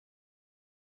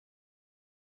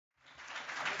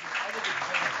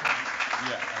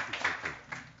Yeah, I think so too.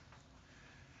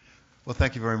 Well,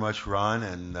 thank you very much, Ron,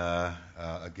 and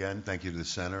again, thank you to the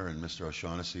Center and Mr.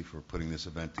 O'Shaughnessy for putting this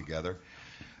event together.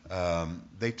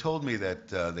 They told me that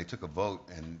they took a vote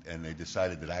and they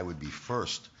decided that I would be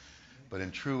first, but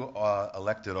in true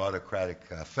elected autocratic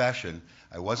fashion,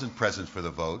 I wasn't present for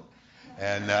the vote,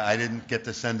 and I didn't get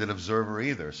to send an observer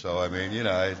either. So, I mean, you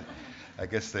know, I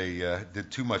guess they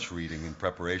did too much reading in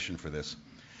preparation for this.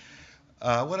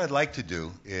 What I'd like to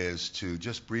do is to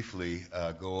just briefly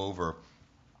go over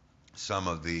some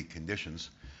of the conditions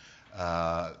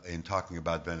in talking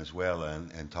about Venezuela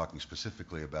and talking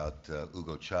specifically about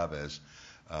Hugo Chavez.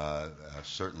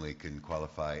 Certainly can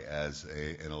qualify as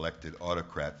an elected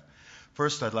autocrat.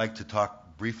 First, I'd like to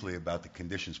talk briefly about the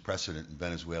conditions precedent in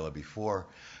Venezuela before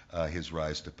his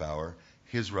rise to power,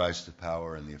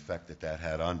 and the effect that that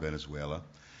had on Venezuela.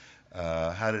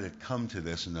 How did it come to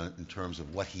this in terms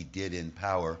of what he did in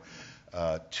power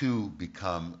to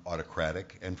become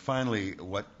autocratic? And finally,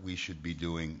 what we should be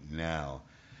doing now.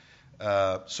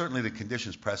 Certainly the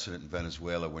conditions precedent in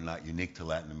Venezuela were not unique to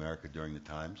Latin America during the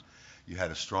times. You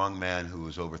had a strong man who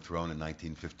was overthrown in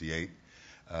 1958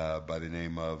 by the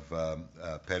name of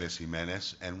Pérez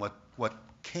Jiménez, and what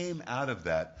came out of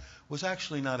that was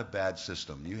actually not a bad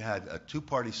system. You had a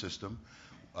two-party system,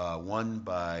 one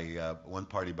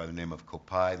party by the name of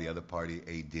COPAI, the other party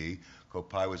AD.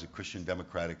 COPAI was a Christian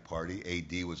Democratic Party.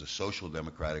 AD was a Social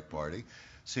Democratic Party.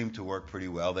 Seemed to work pretty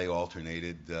well. They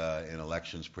alternated in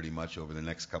elections pretty much over the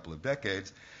next couple of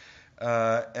decades.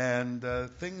 And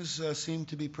things seemed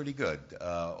to be pretty good.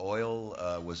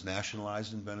 Oil was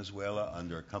nationalized in Venezuela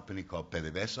under a company called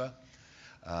PDVSA.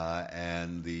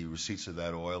 And the receipts of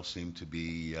that oil seemed to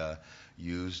be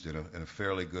used in a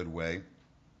fairly good way.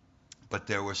 But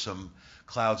there were some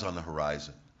clouds on the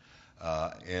horizon.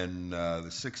 In the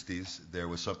 60s, there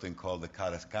was something called the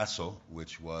Caracazo,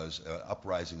 which was an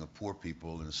uprising of poor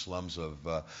people in the slums of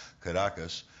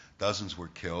Caracas. Dozens were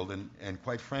killed, and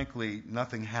quite frankly,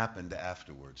 nothing happened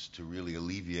afterwards to really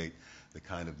alleviate the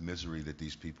kind of misery that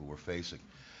these people were facing.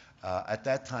 At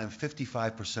that time,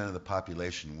 55% of the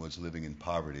population was living in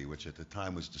poverty, which at the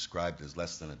time was described as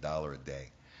less than $1 a day.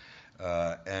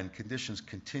 And conditions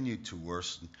continued to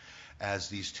worsen as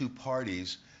these two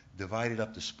parties divided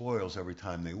up the spoils every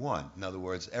time they won. In other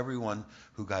words, everyone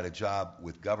who got a job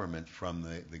with government, from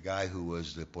the guy who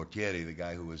was the portiere, the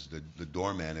guy who was the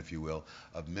doorman, if you will,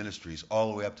 of ministries,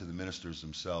 all the way up to the ministers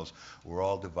themselves, were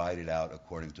all divided out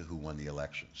according to who won the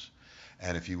elections.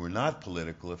 And if you were not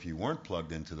political, if you weren't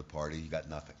plugged into the party, you got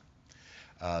nothing.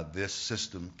 This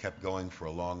system kept going for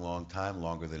a long, long time,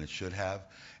 longer than it should have.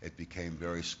 It became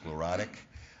very sclerotic.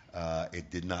 It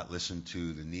did not listen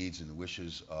to the needs and the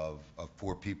wishes of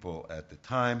poor people at the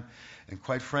time. And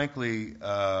quite frankly,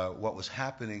 what was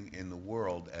happening in the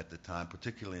world at the time,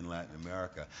 particularly in Latin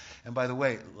America, and by the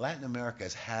way, Latin America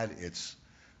has had its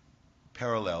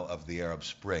parallel of the Arab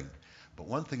Spring. But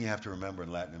one thing you have to remember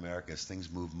in Latin America is things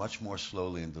move much more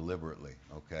slowly and deliberately,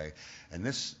 okay? And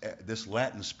this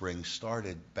Latin Spring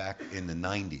started back in the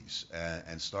 90s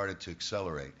and started to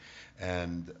accelerate.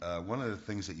 And one of the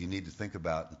things that you need to think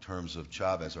about in terms of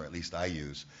Chavez, or at least I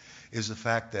use, is the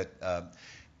fact that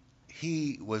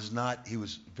he was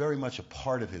very much a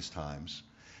part of his times,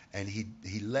 and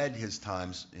he led his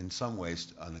times in some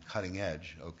ways on the cutting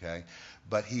edge, okay?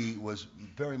 But he was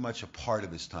very much a part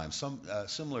of his time,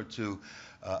 similar to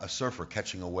a surfer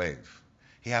catching a wave.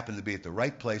 He happened to be at the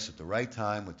right place at the right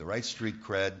time with the right street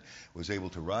cred, was able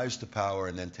to rise to power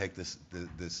and then take this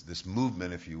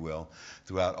movement, if you will,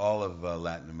 throughout all of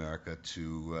Latin America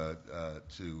to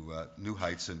new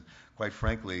heights, and quite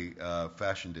frankly,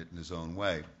 fashioned it in his own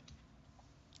way.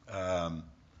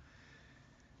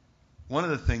 One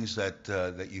of the things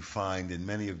that you find in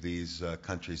many of these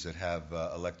countries that have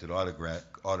elected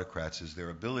autocrats is their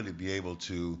ability to be able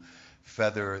to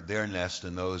feather their nest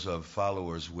and those of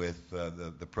followers with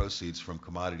the proceeds from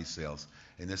commodity sales,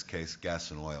 in this case,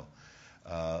 gas and oil.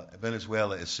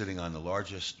 Venezuela is sitting on the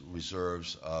largest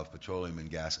reserves of petroleum and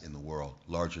gas in the world,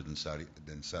 larger than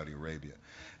Saudi Arabia.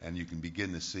 And you can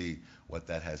begin to see what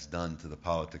that has done to the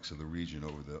politics of the region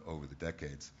over the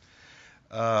decades.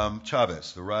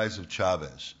 Chavez, the rise of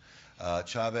Chavez.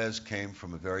 Chavez came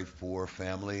from a very poor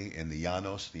family in the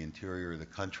Llanos, the interior of the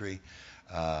country.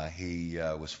 He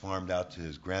was farmed out to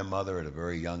his grandmother at a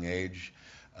very young age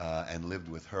and lived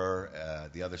with her.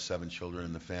 The other 7 children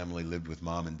in the family lived with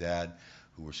mom and dad,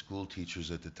 who were school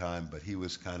teachers at the time, but he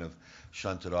was kind of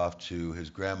shunted off to his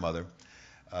grandmother.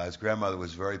 His grandmother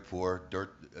was very poor,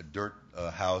 dirt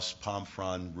house, palm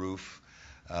frond roof.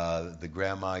 The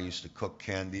grandma used to cook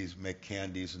candies, make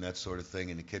candies and that sort of thing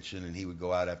in the kitchen, and he would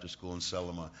go out after school and sell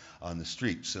them on the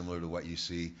street, similar to what you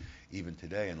see even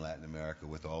today in Latin America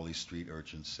with all these street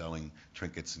urchins selling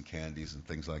trinkets and candies and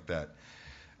things like that.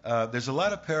 There's a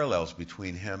lot of parallels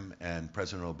between him and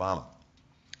President Obama.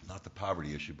 Not the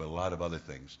poverty issue, but a lot of other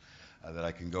things that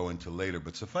I can go into later.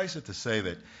 But suffice it to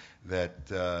say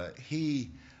that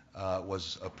he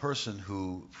was a person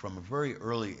who, from a very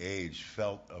early age,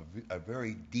 felt a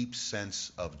very deep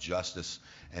sense of justice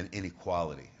and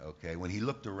inequality. Okay, when he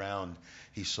looked around,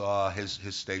 he saw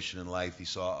his station in life, he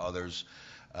saw others,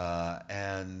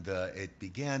 and it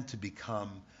began to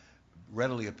become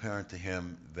readily apparent to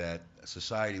him that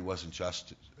society wasn't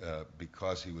just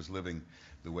because he was living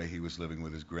the way he was living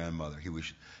with his grandmother. He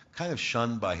was kind of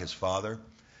shunned by his father,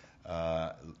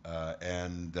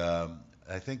 and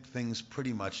I think things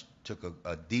pretty much took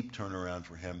a deep turnaround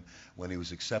for him when he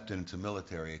was accepted into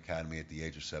military academy at the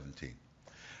age of 17.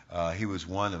 He was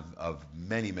one of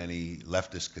many, many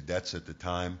leftist cadets at the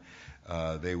time.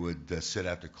 They would sit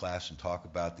after class and talk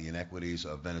about the inequities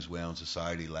of Venezuelan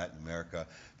society, Latin America,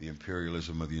 the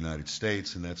imperialism of the United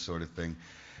States, and that sort of thing.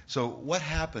 So what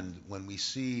happened when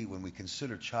we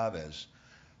consider Chavez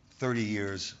 30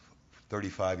 years,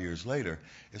 35 years later,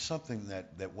 is something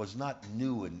that was not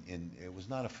new, it was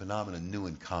not a phenomenon new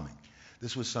and coming.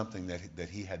 This was something that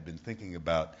he had been thinking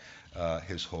about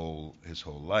his whole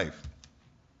life.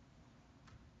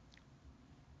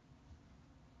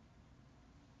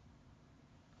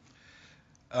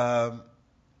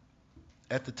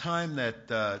 At the time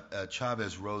that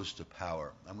Chavez rose to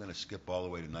power, I'm going to skip all the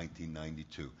way to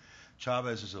 1992.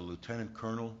 Chavez is a lieutenant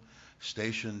colonel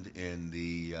stationed in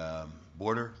the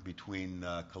border between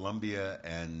Colombia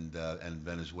and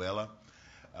Venezuela.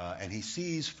 And he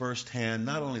sees firsthand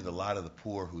not only the lot of the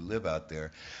poor who live out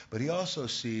there, but he also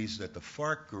sees that the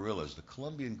FARC guerrillas, the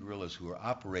Colombian guerrillas who are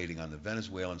operating on the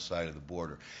Venezuelan side of the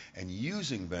border and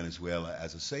using Venezuela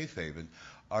as a safe haven,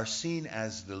 are seen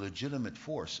as the legitimate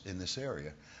force in this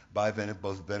area by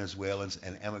both Venezuelans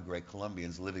and emigre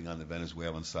Colombians living on the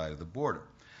Venezuelan side of the border.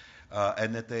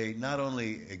 And that they not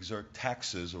only exert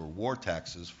taxes or war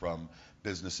taxes from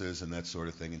businesses and that sort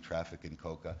of thing and traffic in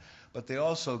coca, but they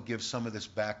also give some of this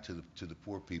back to the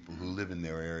poor people who live in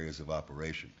their areas of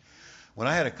operation. When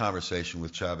I had a conversation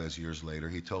with Chavez years later,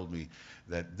 he told me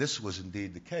that this was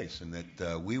indeed the case, and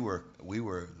that we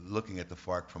were looking at the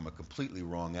FARC from a completely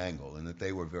wrong angle, and that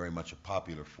they were very much a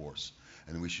popular force,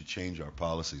 and we should change our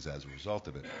policies as a result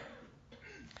of it.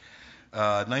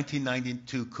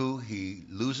 1992 coup, he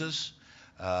loses.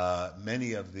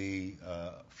 Many of the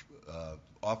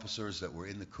officers that were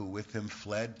in the coup with him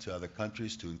fled to other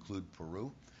countries, to include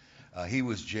Peru. He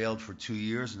was jailed for 2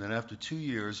 years, and then after 2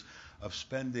 years of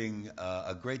spending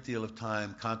a great deal of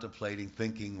time contemplating,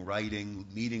 thinking, writing,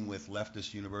 meeting with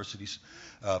leftist universities,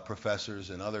 professors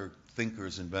and other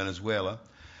thinkers in Venezuela,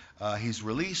 he's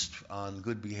released on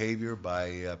good behavior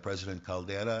by President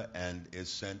Caldera and is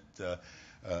sent,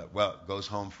 goes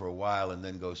home for a while and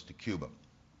then goes to Cuba.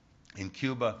 In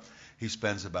Cuba, he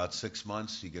spends about 6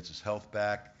 months. He gets his health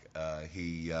back.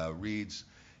 He reads.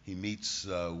 He meets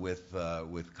with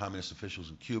communist officials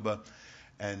in Cuba.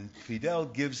 And Fidel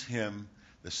gives him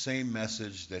the same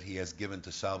message that he has given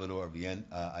to Salvador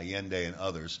Allende and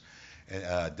others,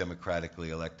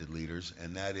 democratically elected leaders,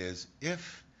 and that is,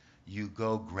 if you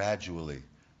go gradually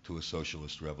to a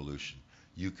socialist revolution,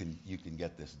 you can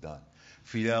get this done.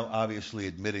 Fidel obviously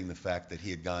admitting the fact that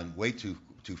he had gone way too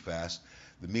fast.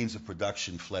 The means of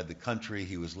production fled the country.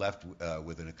 He was left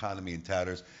with an economy in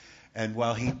tatters. And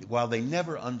while they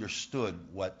never understood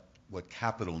what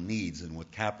capital needs and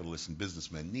what capitalists and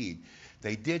businessmen need,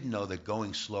 they did know that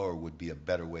going slower would be a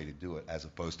better way to do it, as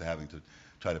opposed to having to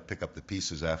try to pick up the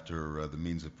pieces after the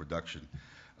means of production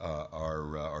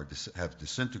have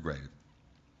disintegrated.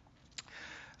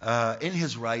 In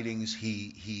his writings,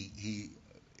 he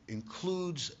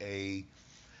includes a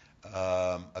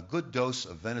good dose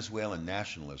of Venezuelan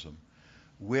nationalism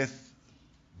with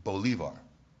Bolivar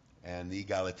and the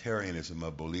egalitarianism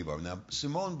of Bolivar. Now,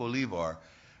 Simón Bolívar,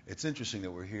 it's interesting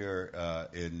that we're here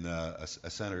in a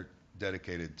center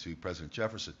dedicated to President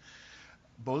Jefferson.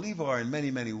 Bolivar, in many,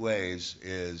 many ways,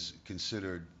 is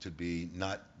considered to be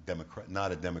not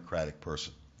a democratic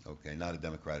person, okay, not a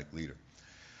democratic leader.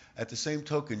 At the same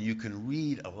token, you can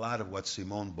read a lot of what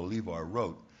Simón Bolívar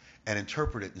wrote and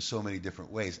interpret it in so many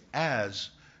different ways, as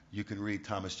you can read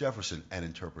Thomas Jefferson and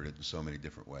interpret it in so many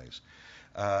different ways.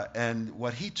 And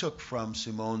what he took from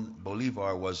Simón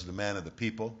Bolívar was the man of the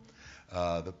people,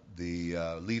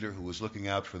 the leader who was looking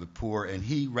out for the poor, and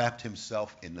he wrapped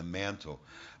himself in the mantle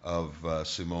of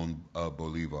Simon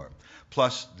Bolivar,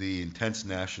 plus the intense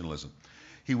nationalism.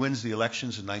 He wins the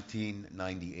elections in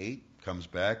 1998, comes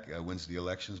back, wins the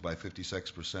elections by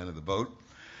 56% of the vote,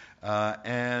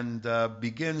 and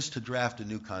begins to draft a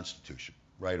new constitution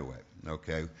right away.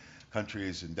 Okay, country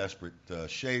is in desperate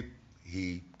shape.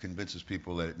 He convinces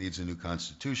people that it needs a new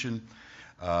constitution.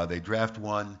 They draft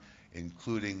one,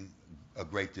 including a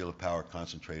great deal of power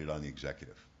concentrated on the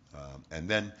executive. And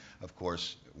then, of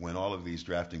course, when all of these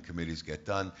drafting committees get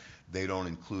done, they don't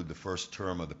include the first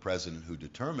term of the president who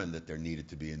determined that there needed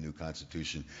to be a new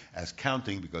constitution as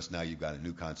counting, because now you've got a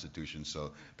new constitution,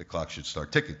 so the clock should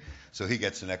start ticking. So he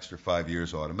gets an extra 5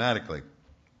 years automatically.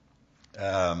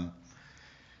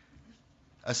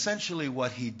 Essentially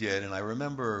what he did, and I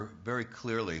remember very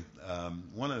clearly,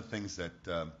 one of the things that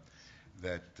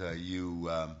you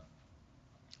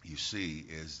see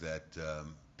is that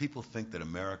people think that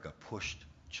America pushed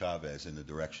Chavez in the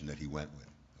direction that he went with.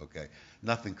 Okay,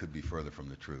 nothing could be further from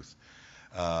the truth.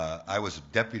 I was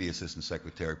deputy assistant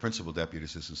secretary, principal deputy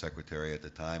assistant secretary at the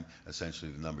time,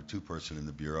 essentially the number 2 person in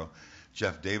the bureau.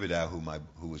 Jeff Davidow,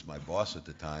 who was my boss at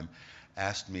the time,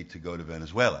 asked me to go to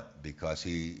Venezuela because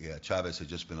Chavez had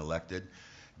just been elected.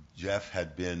 Jeff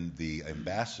had been the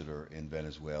ambassador in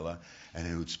Venezuela and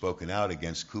who had spoken out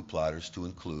against coup plotters, to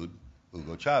include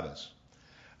Hugo Chavez.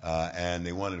 And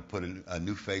they wanted to put a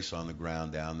new face on the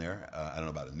ground down there. I don't know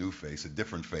about a new face, a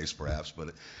different face perhaps,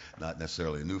 but not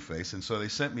necessarily a new face. And so they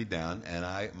sent me down,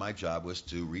 and my job was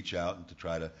to reach out and to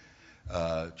try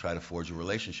to forge a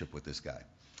relationship with this guy.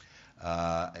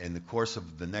 In the course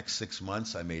of the next 6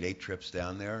 months, I made 8 trips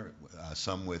down there,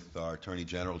 some with our Attorney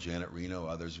General, Janet Reno,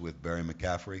 others with Barry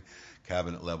McCaffrey,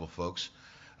 cabinet-level folks.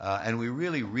 And we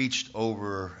really reached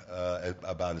over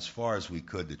about as far as we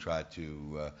could to try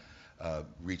to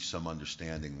reach some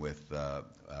understanding with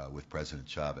President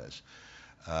Chavez.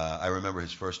 I remember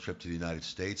his first trip to the United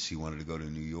States. He wanted to go to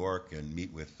New York and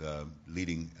meet with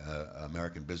leading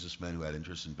American businessmen who had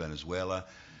interest in Venezuela.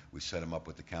 We set him up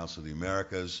with the Council of the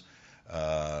Americas.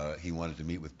 He wanted to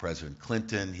meet with President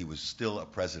Clinton. He was still a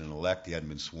president-elect. He hadn't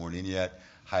been sworn in yet,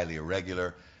 highly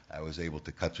irregular. I was able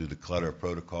to cut through the clutter of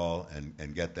protocol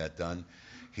and get that done.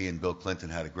 He and Bill Clinton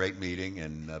had a great meeting,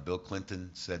 and Bill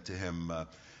Clinton said to him,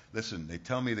 listen, they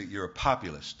tell me that you're a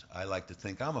populist. I like to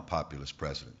think I'm a populist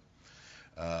president.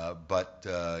 But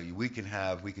we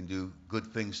can do good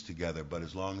things together, but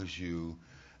as long as you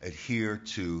adhere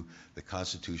to the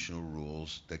constitutional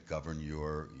rules that govern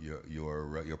your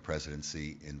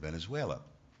presidency in Venezuela.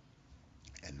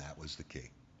 And that was the key.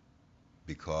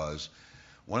 Because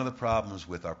one of the problems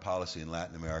with our policy in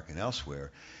Latin America and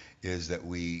elsewhere is that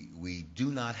we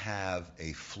do not have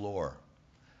a floor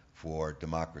for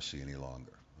democracy any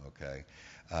longer. Okay,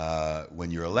 when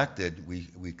you're elected,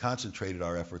 we concentrated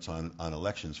our efforts on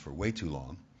elections for way too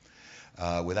long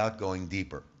without going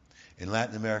deeper. In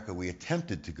Latin America, we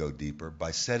attempted to go deeper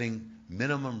by setting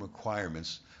minimum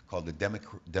requirements called the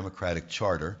Democratic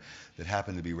Charter that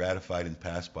happened to be ratified and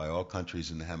passed by all countries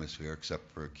in the hemisphere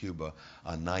except for Cuba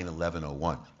on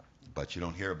 9/11/01. But you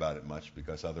don't hear about it much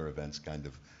because other events kind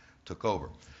of took over.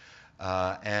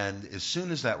 And as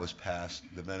soon as that was passed,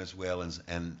 the Venezuelans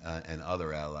and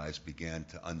other allies began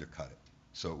to undercut it.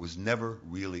 So it was never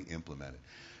really implemented.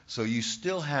 So you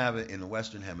still have it in the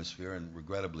Western Hemisphere and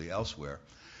regrettably elsewhere,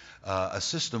 a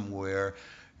system where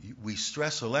we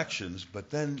stress elections, but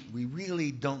then we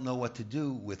really don't know what to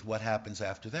do with what happens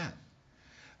after that.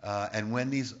 And when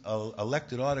these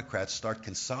elected autocrats start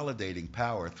consolidating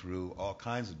power through all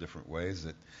kinds of different ways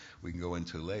that we can go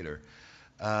into later,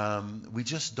 we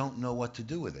just don't know what to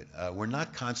do with it. We're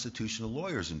not constitutional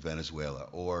lawyers in Venezuela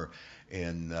or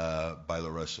in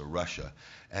Belarus or Russia,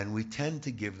 and we tend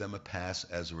to give them a pass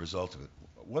as a result of it.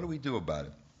 What do we do about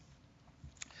it?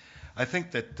 I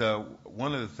think that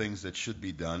one of the things that should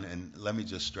be done, and let me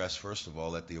just stress first of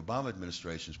all that the Obama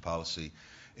administration's policy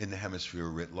in the hemisphere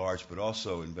writ large, but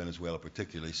also in Venezuela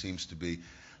particularly, seems to be,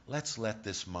 let's let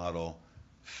this model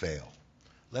fail.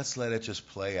 Let's let it just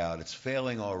play out. It's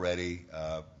failing already.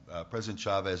 President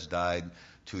Chavez died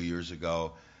 2 years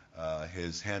ago.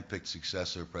 His handpicked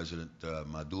successor, President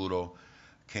Maduro,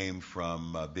 came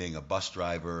from being a bus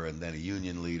driver and then a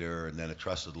union leader and then a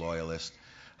trusted loyalist,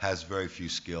 has very few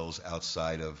skills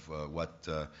outside of what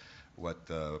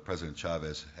President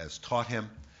Chavez has taught him.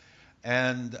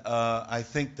 And I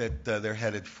think that they're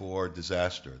headed for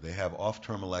disaster. They have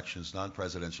off-term elections,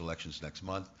 non-presidential elections next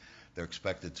month. They're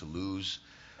expected to lose.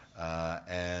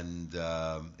 And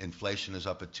inflation is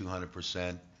up at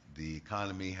 200%. The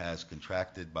economy has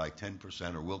contracted by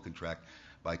 10% or will contract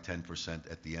by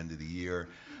 10% at the end of the year.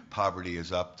 Poverty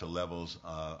is up to levels,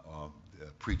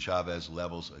 pre-Chavez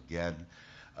levels again.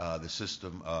 The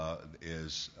system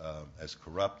is as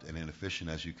corrupt and inefficient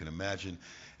as you can imagine.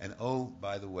 And oh,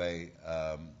 by the way,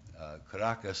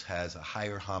 Caracas has a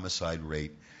higher homicide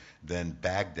rate than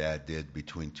Baghdad did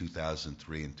between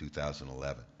 2003 and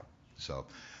 2011. So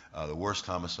the worst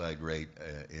homicide rate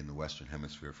in the Western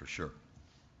Hemisphere for sure.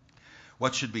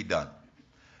 What should be done?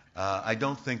 I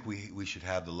don't think we should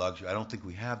have the luxury. I don't think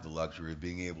we have the luxury of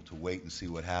being able to wait and see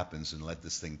what happens and let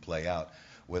this thing play out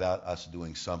without us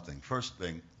doing something. First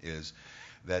thing is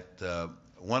that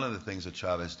one of the things that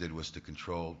Chavez did was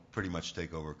to pretty much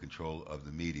take over control of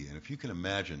the media. And if you can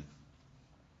imagine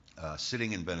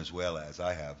sitting in Venezuela, as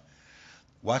I have,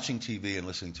 watching TV and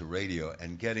listening to radio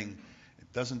and getting,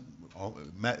 it doesn't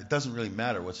really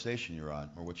matter what station you're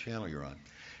on or what channel you're on,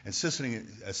 and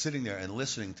sitting there and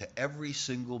listening to every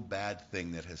single bad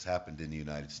thing that has happened in the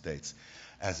United States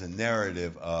as a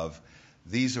narrative of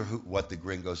these are what the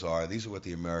gringos are, these are what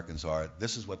the Americans are,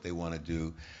 this is what they want to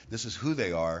do, this is who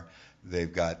they are.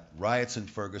 They've got riots in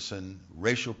Ferguson,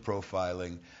 racial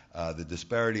profiling, the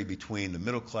disparity between the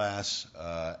middle class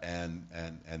and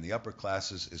the upper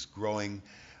classes is growing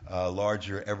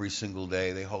larger every single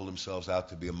day. They hold themselves out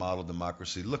to be a model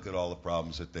democracy. Look at all the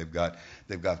problems that they've got.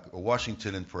 They've got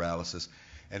Washington in paralysis.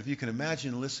 And if you can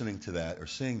imagine listening to that or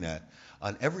seeing that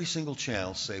on every single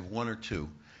channel, save one or two,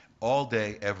 all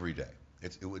day, every day.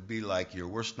 It would be like your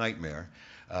worst nightmare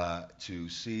to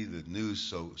see the news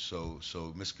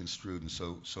so misconstrued in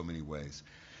so many ways.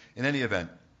 In any event,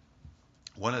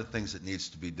 one of the things that needs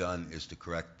to be done is to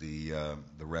correct the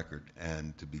record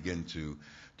and to begin to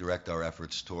direct our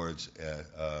efforts towards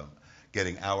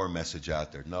getting our message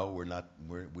out there. No,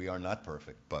 we are not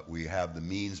perfect, but we have the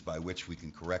means by which we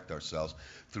can correct ourselves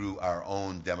through our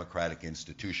own democratic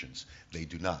institutions. They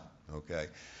do not, okay?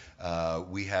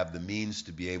 We have the means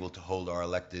to be able to hold our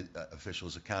elected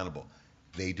officials accountable.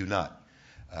 They do not.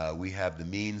 We have the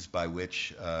means by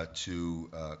which to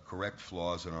correct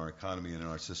flaws in our economy and in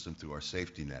our system through our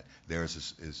safety net.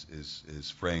 Theirs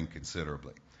is fraying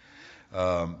considerably.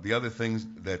 The other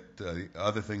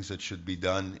things that should be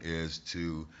done is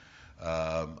to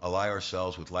ally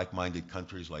ourselves with like-minded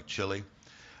countries like Chile,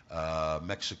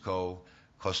 Mexico,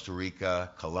 Costa Rica,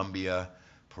 Colombia,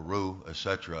 Peru,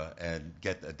 etc., and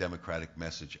get a democratic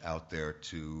message out there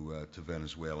to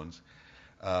Venezuelans.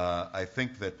 I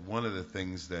think that one of the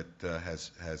things that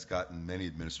has gotten many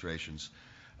administrations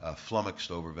flummoxed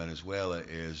over Venezuela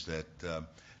is that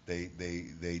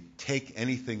they take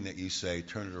anything that you say,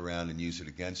 turn it around, and use it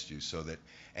against you, so that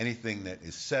anything that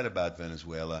is said about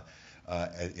Venezuela,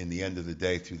 in the end of the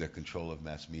day, through their control of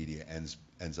mass media,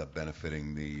 ends up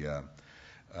benefiting the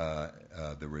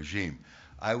regime.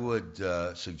 I would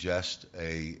suggest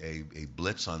a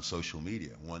blitz on social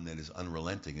media, one that is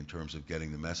unrelenting in terms of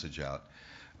getting the message out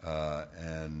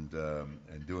and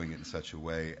doing it in such a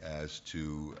way as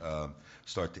to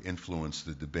start to influence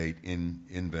the debate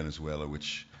in Venezuela,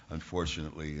 which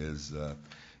unfortunately is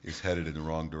headed in the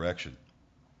wrong direction.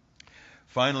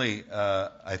 Finally,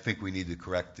 I think we need to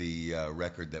correct the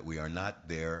record that we are not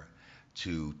there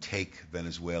to take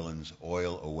Venezuelans'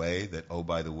 oil away, that, oh,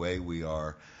 by the way, we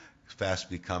are fast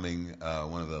becoming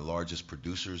one of the largest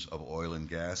producers of oil and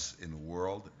gas in the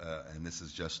world, and this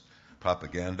is just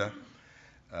propaganda.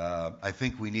 I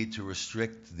think we need to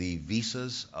restrict the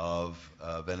visas of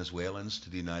Venezuelans to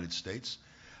the United States.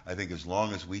 I think as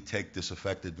long as we take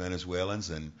disaffected Venezuelans,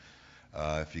 and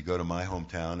if you go to my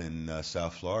hometown in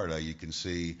South Florida, you can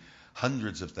see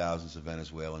hundreds of thousands of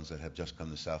Venezuelans that have just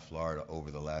come to South Florida over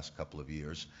the last couple of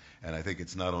years. And I think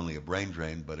it's not only a brain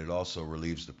drain, but it also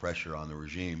relieves the pressure on the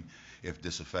regime if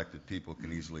disaffected people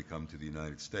can easily come to the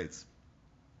United States.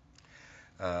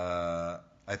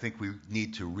 I think we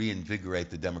need to reinvigorate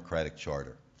the democratic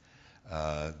charter.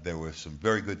 There were some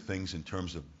very good things in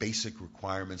terms of basic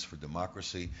requirements for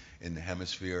democracy in the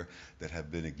hemisphere that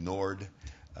have been ignored,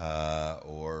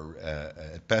 or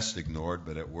at best ignored,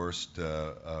 but at worst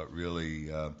really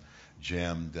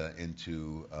jammed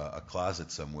into a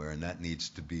closet somewhere, and that needs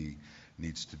to be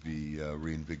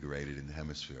reinvigorated in the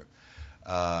hemisphere.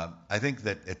 I think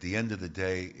that at the end of the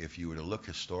day, if you were to look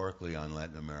historically on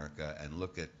Latin America and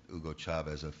look at Hugo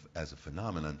Chavez as a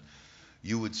phenomenon,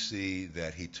 you would see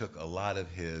that he took a lot of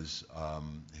his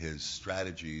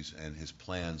strategies and his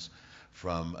plans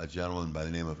from a gentleman by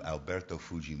the name of Alberto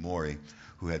Fujimori,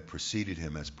 who had preceded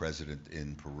him as president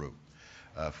in Peru.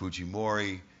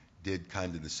 Fujimori did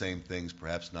kind of the same things,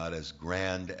 perhaps not as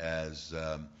grand as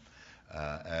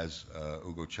as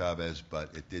Hugo Chavez,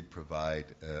 but it did provide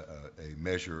a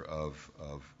measure of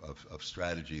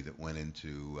strategy that went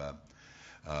into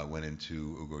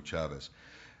Hugo Chavez.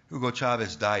 Hugo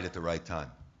Chavez died at the right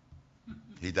time.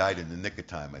 He died in the nick of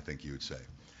time, I think you would say,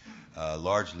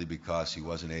 largely because he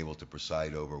wasn't able to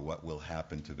preside over what will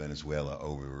happen to Venezuela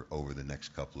over the next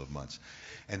couple of months.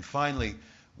 And finally,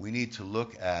 we need to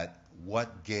look at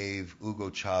what gave Hugo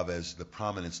Chavez the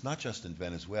prominence, not just in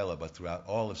Venezuela, but throughout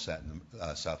all of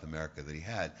South America that he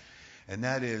had. And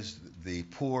that is the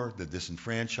poor, the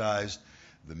disenfranchised,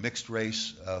 the mixed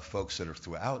race folks that are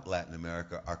throughout Latin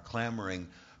America are clamoring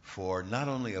for not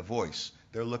only a voice,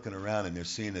 they're looking around and they're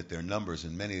seeing that their numbers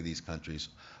in many of these countries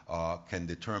can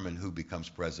determine who becomes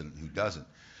president and who doesn't.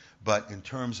 But in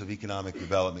terms of economic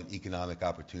development, economic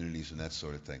opportunities, and that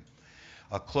sort of thing.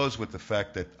 I'll close with the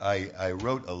fact that I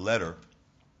wrote a letter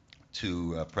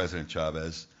to President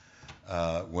Chavez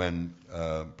when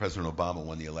President Obama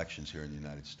won the elections here in the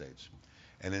United States.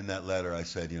 And in that letter I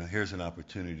said, here's an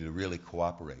opportunity to really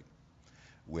cooperate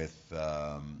with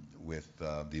the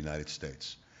United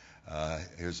States.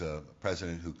 Here's a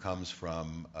president who comes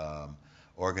from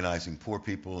organizing poor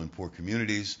people in poor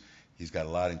communities. He's got a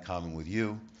lot in common with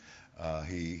you.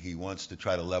 He wants to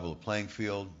try to level the playing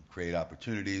field, create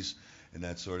opportunities, and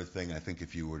that sort of thing. I think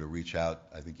if you were to reach out,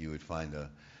 I think you would find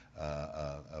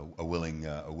a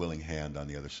willing hand on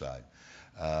the other side.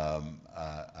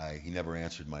 He never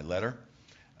answered my letter,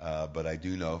 but I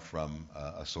do know from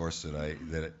a source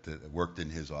that worked in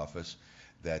his office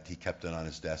that he kept it on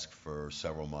his desk for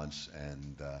several months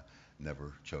and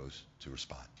never chose to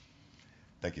respond.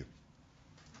 Thank you.